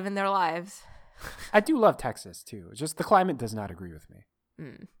out there living their lives. I do love Texas too. Just the climate does not agree with me.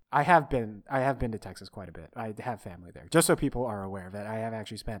 Mm. I have been to Texas quite a bit. I have family there. Just so people are aware that I have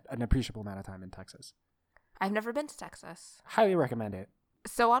actually spent an appreciable amount of time in Texas. I've never been to Texas. Highly recommend it.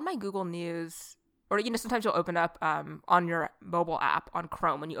 So on my Google News, or sometimes you'll open up on your mobile app on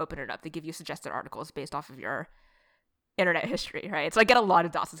Chrome, when you open it up, they give you suggested articles based off of your internet history, right? So I get a lot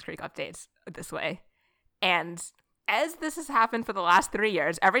of Dawson's Creek updates this way. And as this has happened for the last 3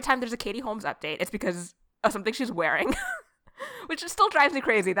 years, every time there's a Katie Holmes update, it's because of something she's wearing, which still drives me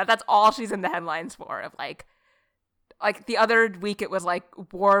crazy that that's all she's in the headlines for. Of like the other week it was like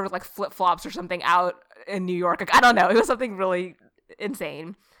wore like flip-flops or something out in New York. Like, I don't know. It was something really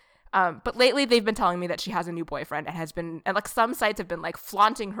insane. But lately they've been telling me that she has a new boyfriend and like some sites have been like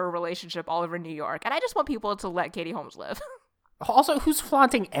flaunting her relationship all over New York. And I just want people to let Katie Holmes live. Also, who's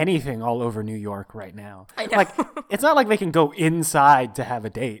flaunting anything all over New York right now? I know. Like, it's not like they can go inside to have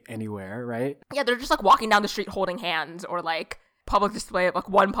a date anywhere, right? Yeah, they're just like walking down the street holding hands, or like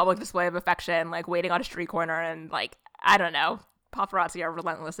one public display of affection, like waiting on a street corner, and like, I don't know, paparazzi are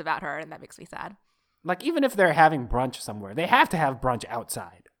relentless about her, and that makes me sad. Like, even if they're having brunch somewhere, they have to have brunch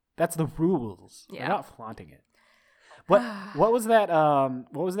outside. That's the rules. Yeah. They're not flaunting it. What was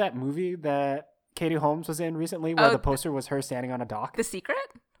that movie that Katie Holmes was in recently where the poster was her standing on a dock? The Secret?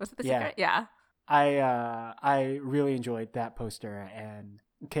 Was it The Secret? Yeah. I really enjoyed that poster and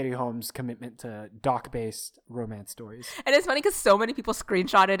Katie Holmes' commitment to dock-based romance stories. And it's funny because so many people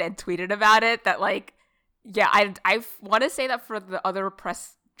screenshotted and tweeted about it that, like, yeah, I want to say that for the other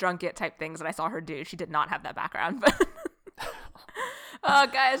press junket type things that I saw her do, she did not have that background. But oh,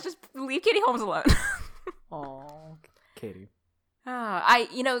 guys, just leave Katie Holmes alone. Aw, Katie.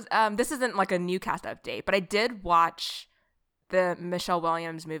 This isn't like a new cast update, but I did watch the Michelle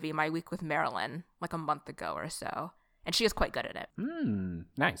Williams movie, My Week with Marilyn, like a month ago or so. And she is quite good at it.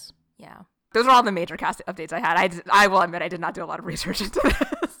 Nice. Yeah. Those are all the major cast updates I had. I will admit I did not do a lot of research into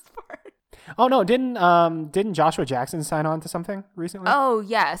this part. Oh, no. Didn't Joshua Jackson sign on to something recently? Oh,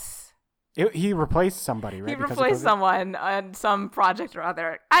 yes. He replaced somebody, right? He replaced someone on some project or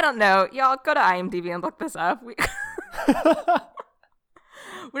other. I don't know. Y'all go to IMDb and look this up. We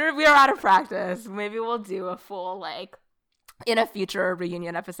are out of practice. Maybe we'll do a full, like, in a future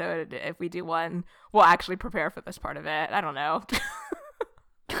reunion episode, if we do one, we'll actually prepare for this part of it. I don't know.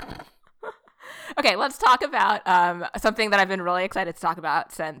 Okay, let's talk about something that I've been really excited to talk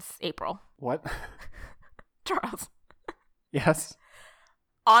about since April. What? Charles. Yes?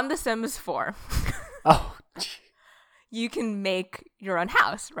 On The Sims 4. Oh, gee. You can make your own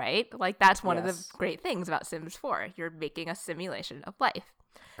house, right? Like, that's one of the Yes. great things about Sims 4. You're making a simulation of life.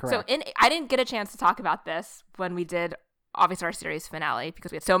 Correct. So I didn't get a chance to talk about this when we did, obviously, our series finale,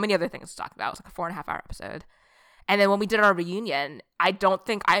 because we had so many other things to talk about. It was like a 4.5-hour episode. And then when we did our reunion, I don't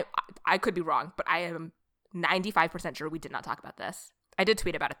think, I could be wrong, but I am 95% sure we did not talk about this. I did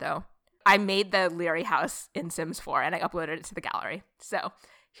tweet about it, though. I made the Leary house in Sims 4, and I uploaded it to the gallery. So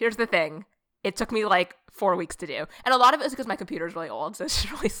here's the thing. It took me like 4 weeks to do. And a lot of it is because my computer is really old, so it's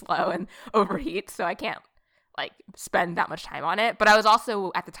really slow and overheats, so I can't like spend that much time on it. But I was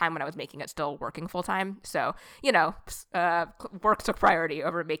also, at the time when I was making it, still working full time. So, work took priority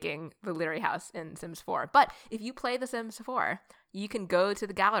over making the Leary house in Sims 4. But if you play The Sims 4, you can go to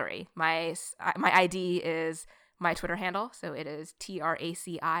the gallery. My ID is my Twitter handle, so it is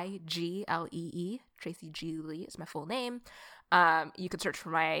TRACIGLEE. Tracy G. Lee is my full name. You could search for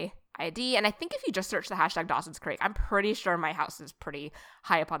my ID, and I think if you just search the hashtag Dawson's Creek, I'm pretty sure my house is pretty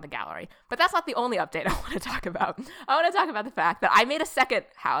high up on the gallery. But that's not the only update I want to talk about. I want to talk about the fact that I made a second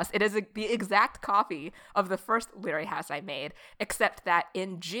house. It is the exact copy of the first Leary house I made, except that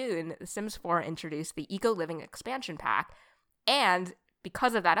in June, The Sims 4 introduced the Eco Living expansion pack, and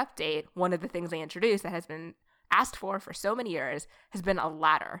because of that update, one of the things they introduced that has been asked for so many years has been a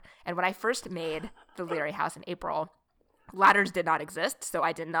ladder. And when I first made the Leary house in April, ladders did not exist, so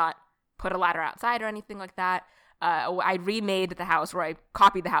I did not put a ladder outside or anything like that. I remade the house, or I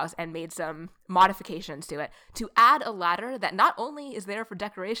copied the house and made some modifications to it to add a ladder that not only is there for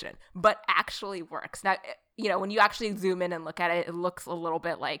decoration, but actually works. Now, when you actually zoom in and look at it, it looks a little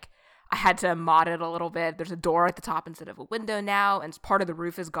bit like I had to mod it a little bit. There's a door at the top instead of a window now, and part of the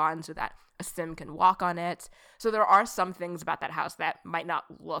roof is gone so that a sim can walk on it. So there are some things about that house that might not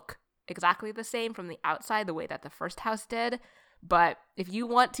look exactly the same from the outside the way that the first house did. But if you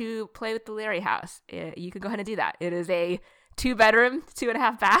want to play with the Leary house, you can go ahead and do that. It is a 2-bedroom,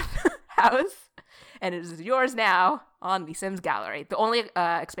 2.5 bath house, and it is yours now on the Sims Gallery. The only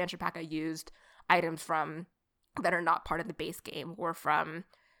expansion pack I used items from that are not part of the base game were from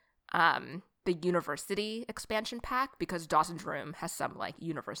the University expansion pack, because Dawson's Room has some like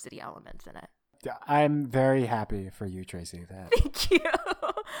university elements in it. Yeah, I'm very happy for you, Tracy. That Thank you.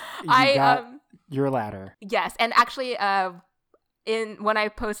 you got your ladder. Yes, and actually, when I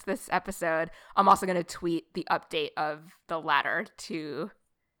post this episode, I'm also going to tweet the update of the ladder to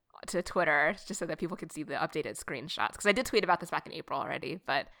Twitter, just so that people can see the updated screenshots. Because I did tweet about this back in April already,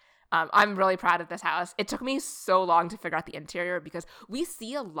 but I'm really proud of this house. It took me so long to figure out the interior because we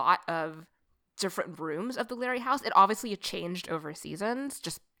see a lot of different rooms of the Leary house. It obviously changed over seasons,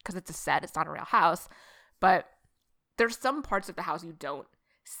 just because it's a set, it's not a real house. But there's some parts of the house you don't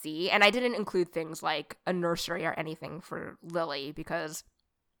see. And I didn't include things like a nursery or anything for Lily because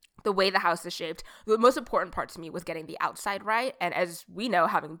the way the house is shaped, the most important part to me was getting the outside right. And as we know,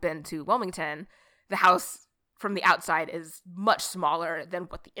 having been to Wilmington, the house from the outside is much smaller than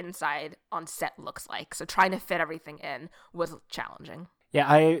what the inside on set looks like. So trying to fit everything in was challenging.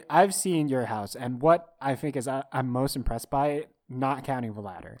 Yeah, I've seen your house, and what I think is I'm most impressed by, not counting the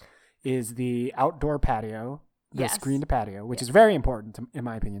ladder, is the outdoor patio, the screened patio, which is very important, in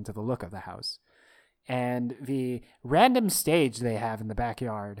my opinion, to the look of the house. And the random stage they have in the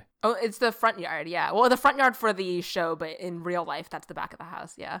backyard. Oh, it's the front yard, yeah. Well, the front yard for the show, but in real life, that's the back of the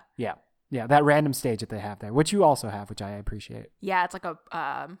house, yeah. Yeah. Yeah, that random stage that they have there, which you also have, which I appreciate. Yeah, it's like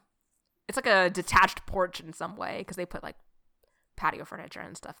a detached porch in some way, because they put like patio furniture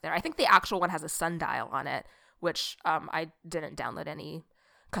and stuff there. I think the actual one has a sundial on it, which I didn't download any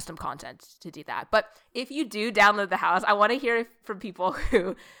custom content to do that. But if you do download the house, I want to hear from people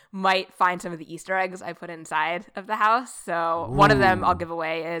who might find some of the Easter eggs I put inside of the house. So one of them I'll give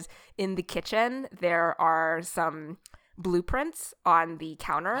away is in the kitchen, there are some blueprints on the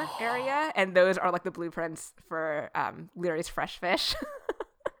counter area, and those are like the blueprints for Leary's fresh fish.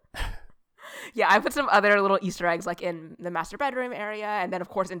 Yeah, I put some other little Easter eggs like in the master bedroom area, and then of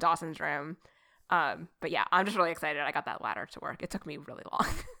course in Dawson's room. But yeah, I'm just really excited I got that ladder to work. It took me really long.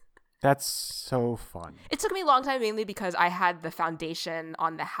 That's so fun. It took me a long time, mainly because I had the foundation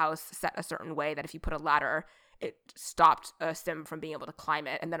on the house set a certain way that if you put a ladder, it stopped a sim from being able to climb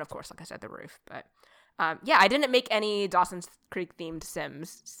it. And then of course, like I said, the roof. But yeah, I didn't make any Dawson's Creek themed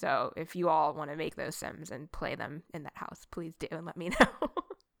Sims. So if you all want to make those Sims and play them in that house, please do and let me know.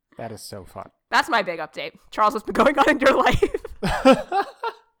 That is so fun. That's my big update. Charles, what's been going on in your life?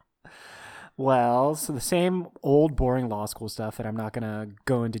 Well, so the same old boring law school stuff that I'm not going to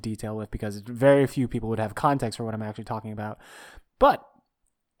go into detail with because very few people would have context for what I'm actually talking about. But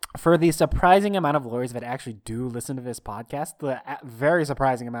for the surprising amount of lawyers that actually do listen to this podcast, the very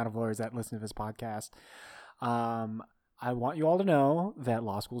surprising amount of lawyers that listen to this podcast, I want you all to know that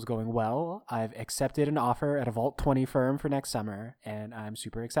law school is going well. I've accepted an offer at a Vault 20 firm for next summer, and I'm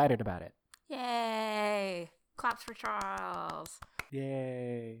super excited about it. Yay! Claps for Charles.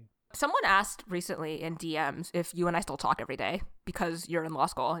 Yay. Someone asked recently in DMs if you and I still talk every day because you're in law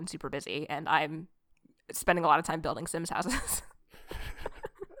school and super busy, and I'm spending a lot of time building Sims houses.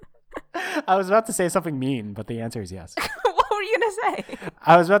 I was about to say something mean, but the answer is yes. What were you going to say?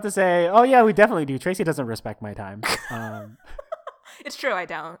 I was about to say, oh yeah, we definitely do. Tracy doesn't respect my time. It's true, I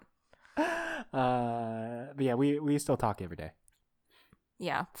don't. But yeah, we still talk every day.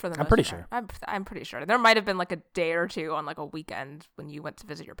 Yeah, for the most I'm pretty part. sure. I'm pretty sure. There might have been like a day or two on like a weekend when you went to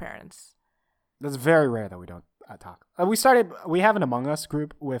visit your parents. That's very rare that we don't talk. We have an Among Us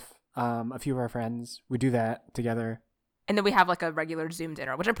group with a few of our friends. We do that together. And then we have like a regular Zoom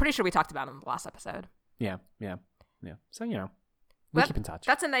dinner, which I'm pretty sure we talked about in the last episode. Yeah. So, we keep in touch.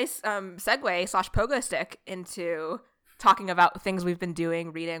 That's a nice segue / pogo stick into talking about things we've been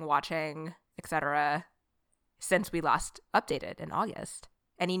doing, reading, watching, etc. since we last updated in August.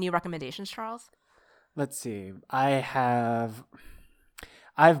 Any new recommendations, Charles? Let's see. I've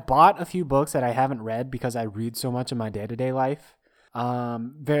bought a few books that I haven't read because I read so much in my day-to-day life.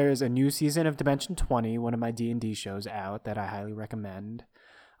 There's a new season of Dimension 20, one of my D&D shows out that I highly recommend.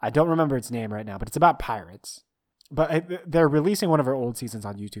 I don't remember its name right now, but it's about pirates. But they're releasing one of our old seasons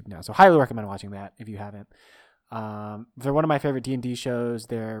on YouTube now, so highly recommend watching that if you haven't. They're one of my favorite D&D shows.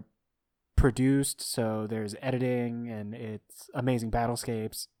 They're produced, so there's editing, and it's amazing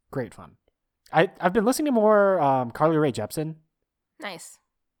battlescapes. Great fun. I've been listening to more Carly Rae Jepsen. Nice.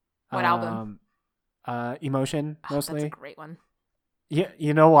 What album? Emotion, mostly. That's a great one. Yeah,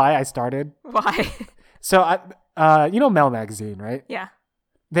 you know why I started? Why? So Mel Magazine, right? Yeah.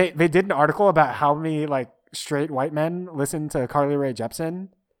 They did an article about how many like straight white men listen to Carly Rae Jepsen,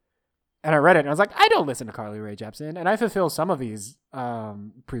 and I read it and I was like, I don't listen to Carly Rae Jepsen, and I fulfill some of these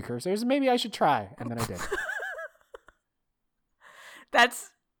precursors. Maybe I should try, and then I did.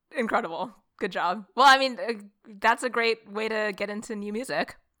 That's incredible. Good job. Well, I mean, that's a great way to get into new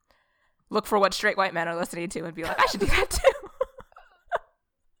music. Look for what straight white men are listening to and be like, I should do that too.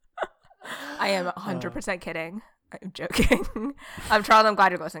 I am 100% kidding. I'm joking. Charles, I'm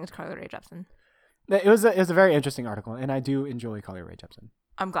glad you're listening to Carly Rae Jepsen. It was a very interesting article, and I do enjoy Carly Rae Jepsen.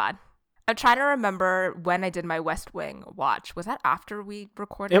 I'm glad. I'm trying to remember when I did my West Wing watch. Was that after we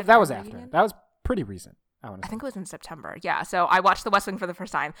recorded? That was after. That was pretty recent. I think it was in September. Yeah. So I watched The West Wing for the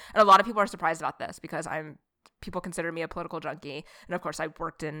first time, and a lot of people are surprised about this because people consider me a political junkie, and of course I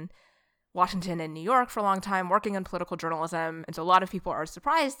worked in Washington and New York for a long time working in political journalism, and so a lot of people are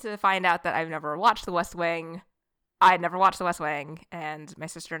surprised to find out that I've never watched The West Wing. I had never watched The West Wing, and my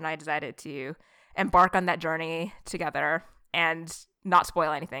sister and I decided to embark on that journey together and not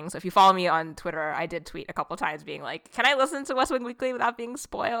spoil anything. So if you follow me on Twitter, I did tweet a couple of times being like, can I listen to West Wing Weekly without being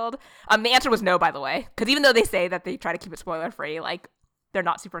spoiled? The answer was no, by the way, because even though they say that they try to keep it spoiler free, like they're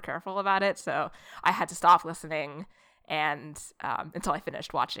not super careful about it. So I had to stop listening and until I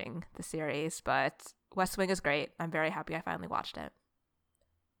finished watching the series. But West Wing is great. I'm very happy I finally watched it.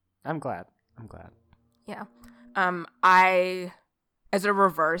 I'm glad. Yeah. As a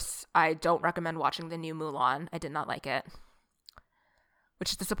reverse, I don't recommend watching the new Mulan. I did not like it,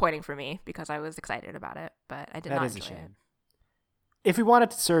 which is disappointing for me because I was excited about it, but I did not enjoy it. That is a shame. If we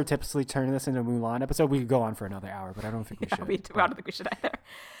wanted to surreptitiously turn this into a Mulan episode, we could go on for another hour, but I don't think we should. I don't think we should either.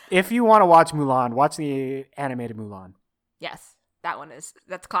 If you want to watch Mulan, watch the animated Mulan. Yes,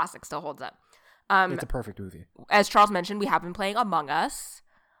 that's classic, still holds up. It's a perfect movie. As Charles mentioned, we have been playing Among Us.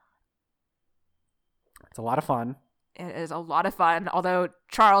 It's a lot of fun. It is a lot of fun. Although,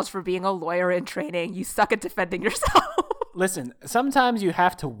 Charles, for being a lawyer in training, you suck at defending yourself. Listen, sometimes you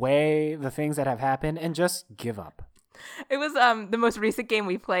have to weigh the things that have happened and just give up. It was the most recent game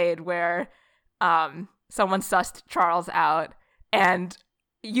we played where someone sussed Charles out and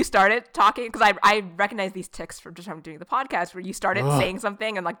you started talking, because I recognize these tics from doing the podcast, where you started saying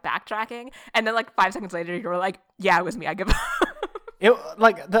something and like backtracking, and then like 5 seconds later you were like, yeah, it was me, I give up.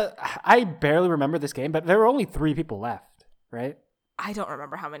 I barely remember this game, but there were only 3 people left, right? I don't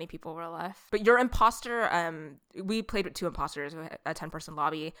remember how many people were left. But your imposter, we played with 2 imposters, a 10-person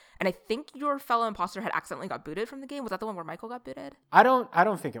lobby, and I think your fellow imposter had accidentally got booted from the game. Was that the one where Michael got booted? I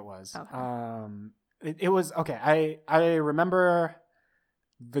don't think it was. Okay. It was okay. I remember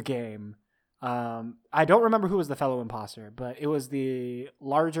the game. I don't remember who was the fellow imposter, but it was the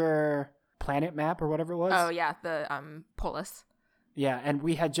larger planet map or whatever it was. Oh yeah, the Polis. Yeah, and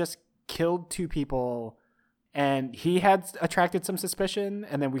we had just killed 2 people, and he had attracted some suspicion,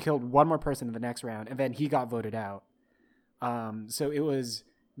 and then we killed 1 more person in the next round, and then he got voted out. So it was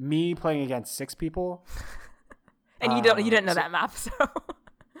me playing against 6 people. And you didn't know that map, so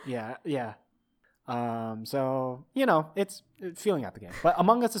yeah. So it's feeling out the game. But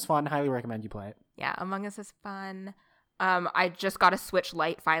Among Us is fun. Highly recommend you play it. Yeah, Among Us is fun. I just got a Switch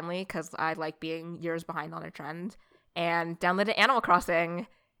Lite finally because I like being years behind on a trend, and downloaded Animal Crossing,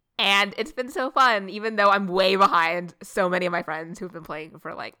 and it's been so fun, even though I'm way behind so many of my friends who've been playing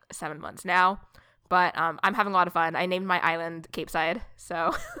for like 7 months now. But I'm having a lot of fun. I named my island Capeside,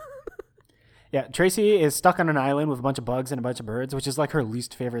 so yeah, Tracy is stuck on an island with a bunch of bugs and a bunch of birds, which is like her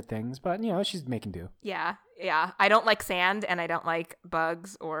least favorite things, but she's making do. Yeah. I don't like sand, and I don't like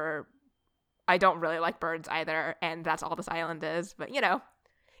bugs, or I don't really like birds either, and that's all this island is. But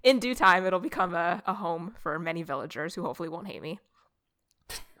in due time, it'll become a home for many villagers who hopefully won't hate me.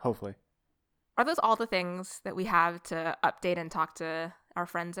 Hopefully. Are those all the things that we have to update and talk to our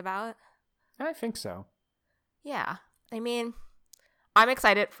friends about? I think so. Yeah. I mean, I'm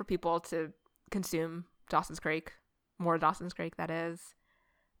excited for people to consume Dawson's Creek. More Dawson's Creek, that is.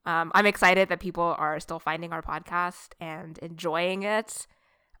 I'm excited that people are still finding our podcast and enjoying it.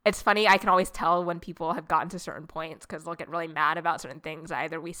 It's funny, I can always tell when people have gotten to certain points because they'll get really mad about certain things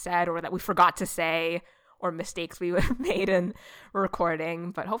either we said or that we forgot to say or mistakes we made in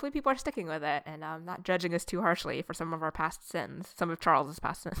recording. But hopefully people are sticking with it and not judging us too harshly for some of our past sins, some of Charles's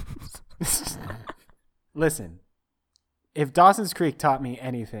past sins. Listen, if Dawson's Creek taught me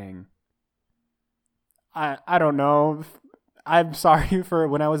anything, I don't know. I'm sorry for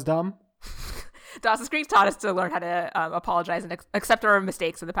when I was dumb. Dawson's Creek taught us to learn how to apologize and accept our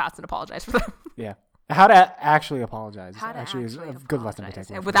mistakes in the past and apologize for them. Yeah. How to actually apologize. How to actually is a good lesson to take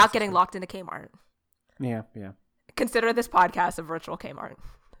away. And without getting locked into Kmart. Yeah, yeah. Consider this podcast a virtual Kmart.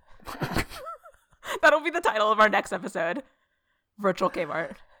 That'll be the title of our next episode. Virtual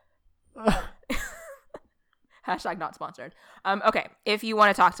Kmart. Hashtag not sponsored. Okay, if you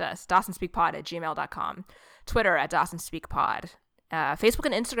want to talk to us, DawsonSpeakPod@gmail.com. Twitter @DawsonSpeakPod. Facebook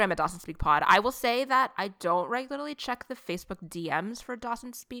and Instagram @DawsonSpeakPod. I will say that I don't regularly check the Facebook DMs for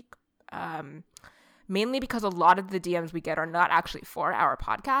Dawson Speak, mainly because a lot of the DMs we get are not actually for our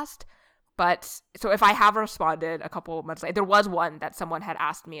podcast. But so if I have responded a couple months later, there was one that someone had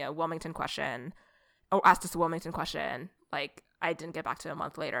asked me a Wilmington question, or asked us a Wilmington question. Like, I didn't get back to a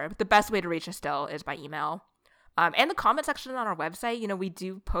month later. But the best way to reach us still is by email. And the comment section on our website, you know, we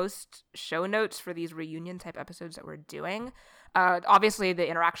do post show notes for these reunion type episodes that we're doing. Obviously, the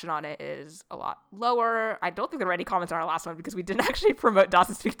interaction on it is a lot lower. I don't think there were any comments on our last one because we didn't actually promote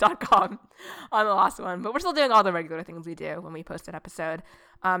DawsonSpeak.com on the last one. But we're still doing all the regular things we do when we post an episode.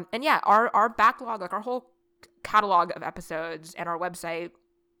 And yeah, our backlog, like our whole catalog of episodes and our website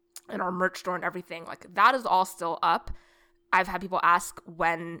and our merch store and everything, like that is all still up. I've had people ask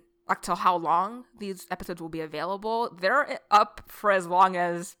when, like, till how long these episodes will be available. They're up for as long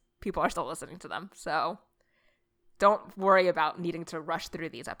as people are still listening to them. So don't worry about needing to rush through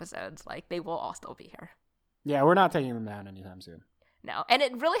these episodes. Like, they will all still be here. Yeah, we're not taking them down anytime soon. No. And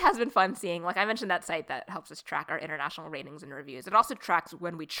it really has been fun seeing, like I mentioned, that site that helps us track our international ratings and reviews. It also tracks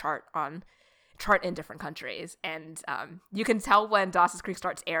when we chart in different countries. And you can tell when Dawson's Creek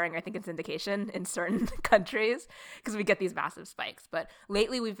starts airing, I think, in syndication in certain countries because we get these massive spikes. But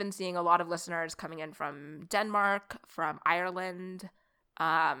lately we've been seeing a lot of listeners coming in from Denmark, from Ireland,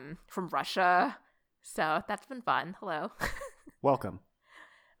 from Russia. So that's been fun. Hello. Welcome.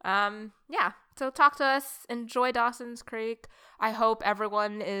 Yeah. So talk to us. Enjoy Dawson's Creek. I hope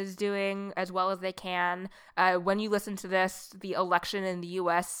everyone is doing as well as they can. When you listen to this, the election in the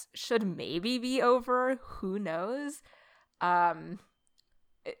U.S. should maybe be over. Who knows? You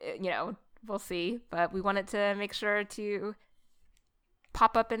know, we'll see. But we wanted to make sure to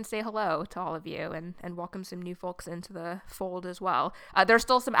pop up and say hello to all of you and welcome some new folks into the fold as well. There's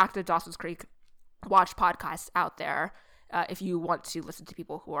still some active Dawson's Creek watch podcasts out there. If you want to listen to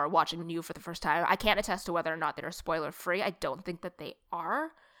people who are watching new for the first time. I can't attest to whether or not they're spoiler free. I don't think that they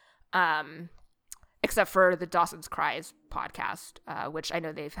are, except for the Dawson's Cries podcast, which I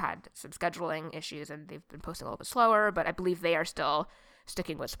know they've had some scheduling issues and they've been posting a little bit slower, but I believe they are still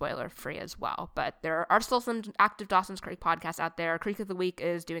sticking with spoiler free as well. But there are still some active Dawson's Creek podcasts out there. Creek of the Week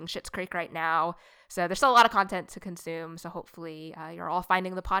is doing Schitt's Creek right now, so there's still a lot of content to consume. So hopefully you're all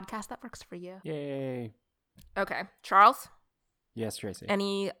finding the podcast that works for you. Yay. Okay, Charles? Yes, Tracy.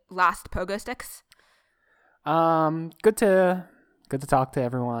 Any last pogo sticks? Good to talk to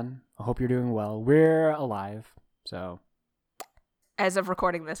everyone. I hope you're doing well. We're alive, so as of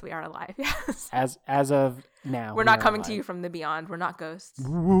recording this, we are alive. Yes. As of now, we're not coming to you from the beyond. We're not ghosts.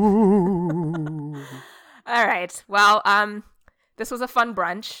 All right. Well, this was a fun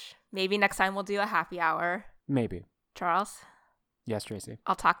brunch. Maybe next time we'll do a happy hour. Maybe. Charles? Yes, Tracy.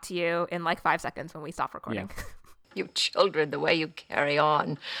 I'll talk to you in like 5 seconds when we stop recording. Yeah. You children, the way you carry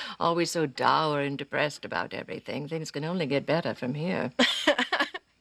on, always so dour and depressed about everything. Things can only get better from here.